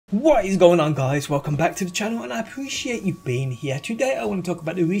What is going on, guys? Welcome back to the channel and I appreciate you being here. Today I want to talk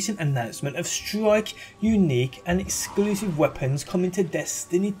about the recent announcement of Strike, unique and exclusive weapons coming to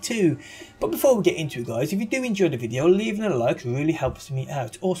Destiny 2. But before we get into it, guys, if you do enjoy the video, leaving a like really helps me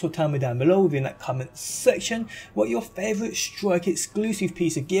out. Also tell me down below within that comment section what your favourite Strike exclusive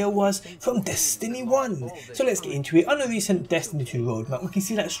piece of gear was from Destiny 1. So let's get into it. On the recent Destiny 2 roadmap, we can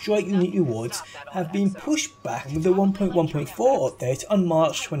see that Strike unique rewards have been pushed back with the 1.1.4 update on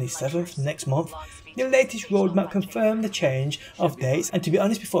March 27th next month. The latest roadmap confirmed the change of dates, and to be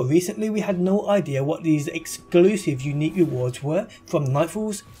honest, before recently we had no idea what these exclusive unique rewards were from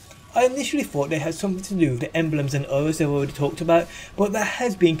Nightfalls. I initially thought they had something to do with the emblems and auras they've already talked about, but that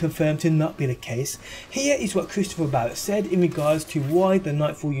has been confirmed to not be the case. Here is what Christopher Barrett said in regards to why the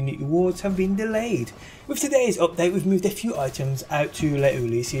Nightfall unique rewards have been delayed. With today's update, we've moved a few items out to later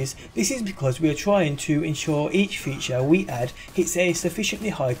releases. This is because we are trying to ensure each feature we add hits a sufficiently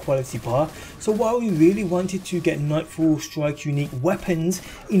high quality bar. So while we really wanted to get Nightfall Strike unique weapons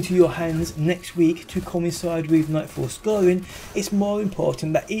into your hands next week to coincide with Nightfall scoring, it's more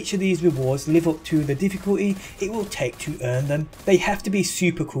important that each of these rewards live up to the difficulty it will take to earn them. They have to be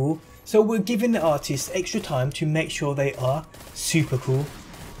super cool, so we're giving the artists extra time to make sure they are super cool.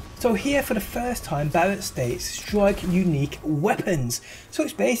 So here for the first time Barrett states Strike unique weapons, so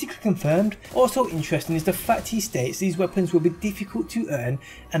it's basically confirmed. Also interesting is the fact he states these weapons will be difficult to earn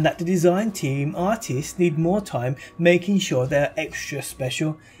and that the design team artists need more time making sure they're extra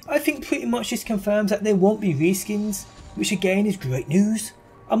special. I think pretty much this confirms that there won't be reskins, which again is great news.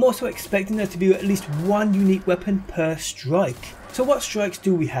 I'm also expecting there to be at least one unique weapon per strike. So what strikes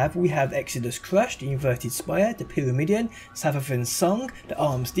do we have? We have Exodus Crush, the Inverted Spire, the Pyramidion, Savafin Song, the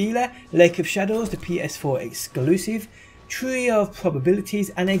Arms Dealer, Lake of Shadows, the PS4 exclusive, Tree of Probabilities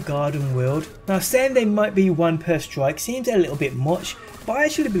and a Garden World. Now saying they might be one per strike seems a little bit much, but I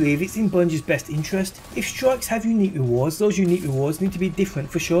actually believe it's in Bungie's best interest. If strikes have unique rewards, those unique rewards need to be different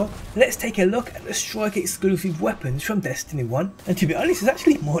for sure. Let's take a look at the Strike exclusive weapons from Destiny 1. And to be honest, it's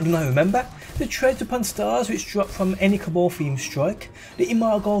actually more than I remember. The Treads Upon Stars, which drop from any Cabal themed strike. The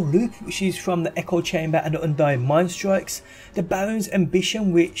Imago Loop, which is from the Echo Chamber and the Undying Mind strikes. The Baron's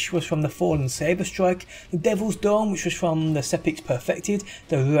Ambition, which was from the Fallen Saber strike. The Devil's Dome, which was from the Sepix Perfected,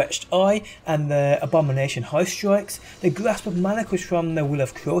 the Wretched Eye and the Abomination High strikes. The Grasp of Malak was from the Will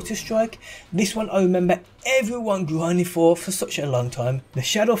of Crotus strike. This one I remember everyone grinding for such a long time. The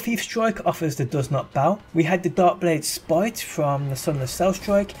Shadow Thief strike offers the Does Not Bow. We had the Darkblade Spite from the Sunless Cell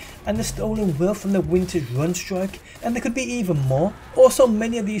strike and the Stolen Will from the Winter's Run strike, and there could be even more. Also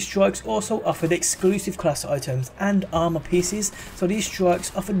many of these strikes also offered exclusive class items and armor pieces, so these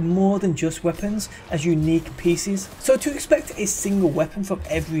strikes offered more than just weapons as unique pieces. So to expect a single weapon from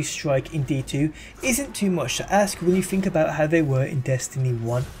every strike in D2 isn't too much to ask when you think about how they were in Destiny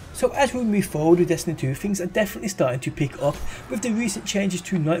 1. So as we move forward with Destiny 2, things are definitely starting to pick up with the recent changes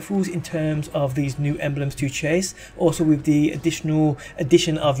to Nightfalls in terms of these new emblems to chase. Also with the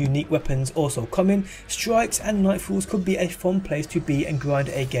addition of unique weapons also coming, strikes and Nightfalls could be a fun place to be and grind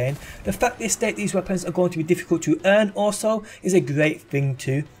again. The fact they state these weapons are going to be difficult to earn also is a great thing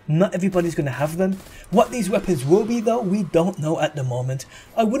too. Not everybody's going to have them. What these weapons will be though, we don't know at the moment.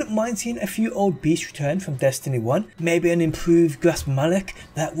 I wouldn't mind seeing a few old beasts return from Destiny 1. Maybe an improved Grasp Malak,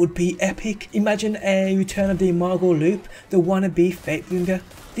 that would be epic. Imagine a return of the Imago Loop, the wannabe Fatebringer.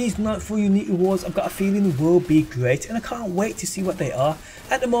 These Nightfall unique rewards I've got a feeling will be great and I can't wait to see what they are.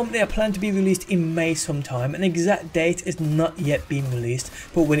 At the moment they are planned to be released in May sometime. An exact date has not yet been released,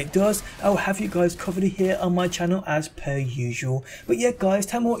 but when it does I will have you guys covered here on my channel as per usual. But yeah guys,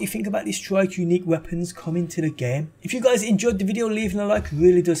 tell me what you think about these Strike unique weapons coming to the game. If you guys enjoyed the video, leaving a like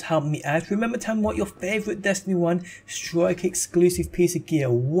really does help me out. Remember to tell me what your favourite Destiny 1 Strike exclusive piece of gear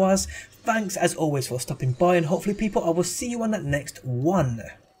was. Thanks as always for stopping by, and hopefully people I will see you on that next one.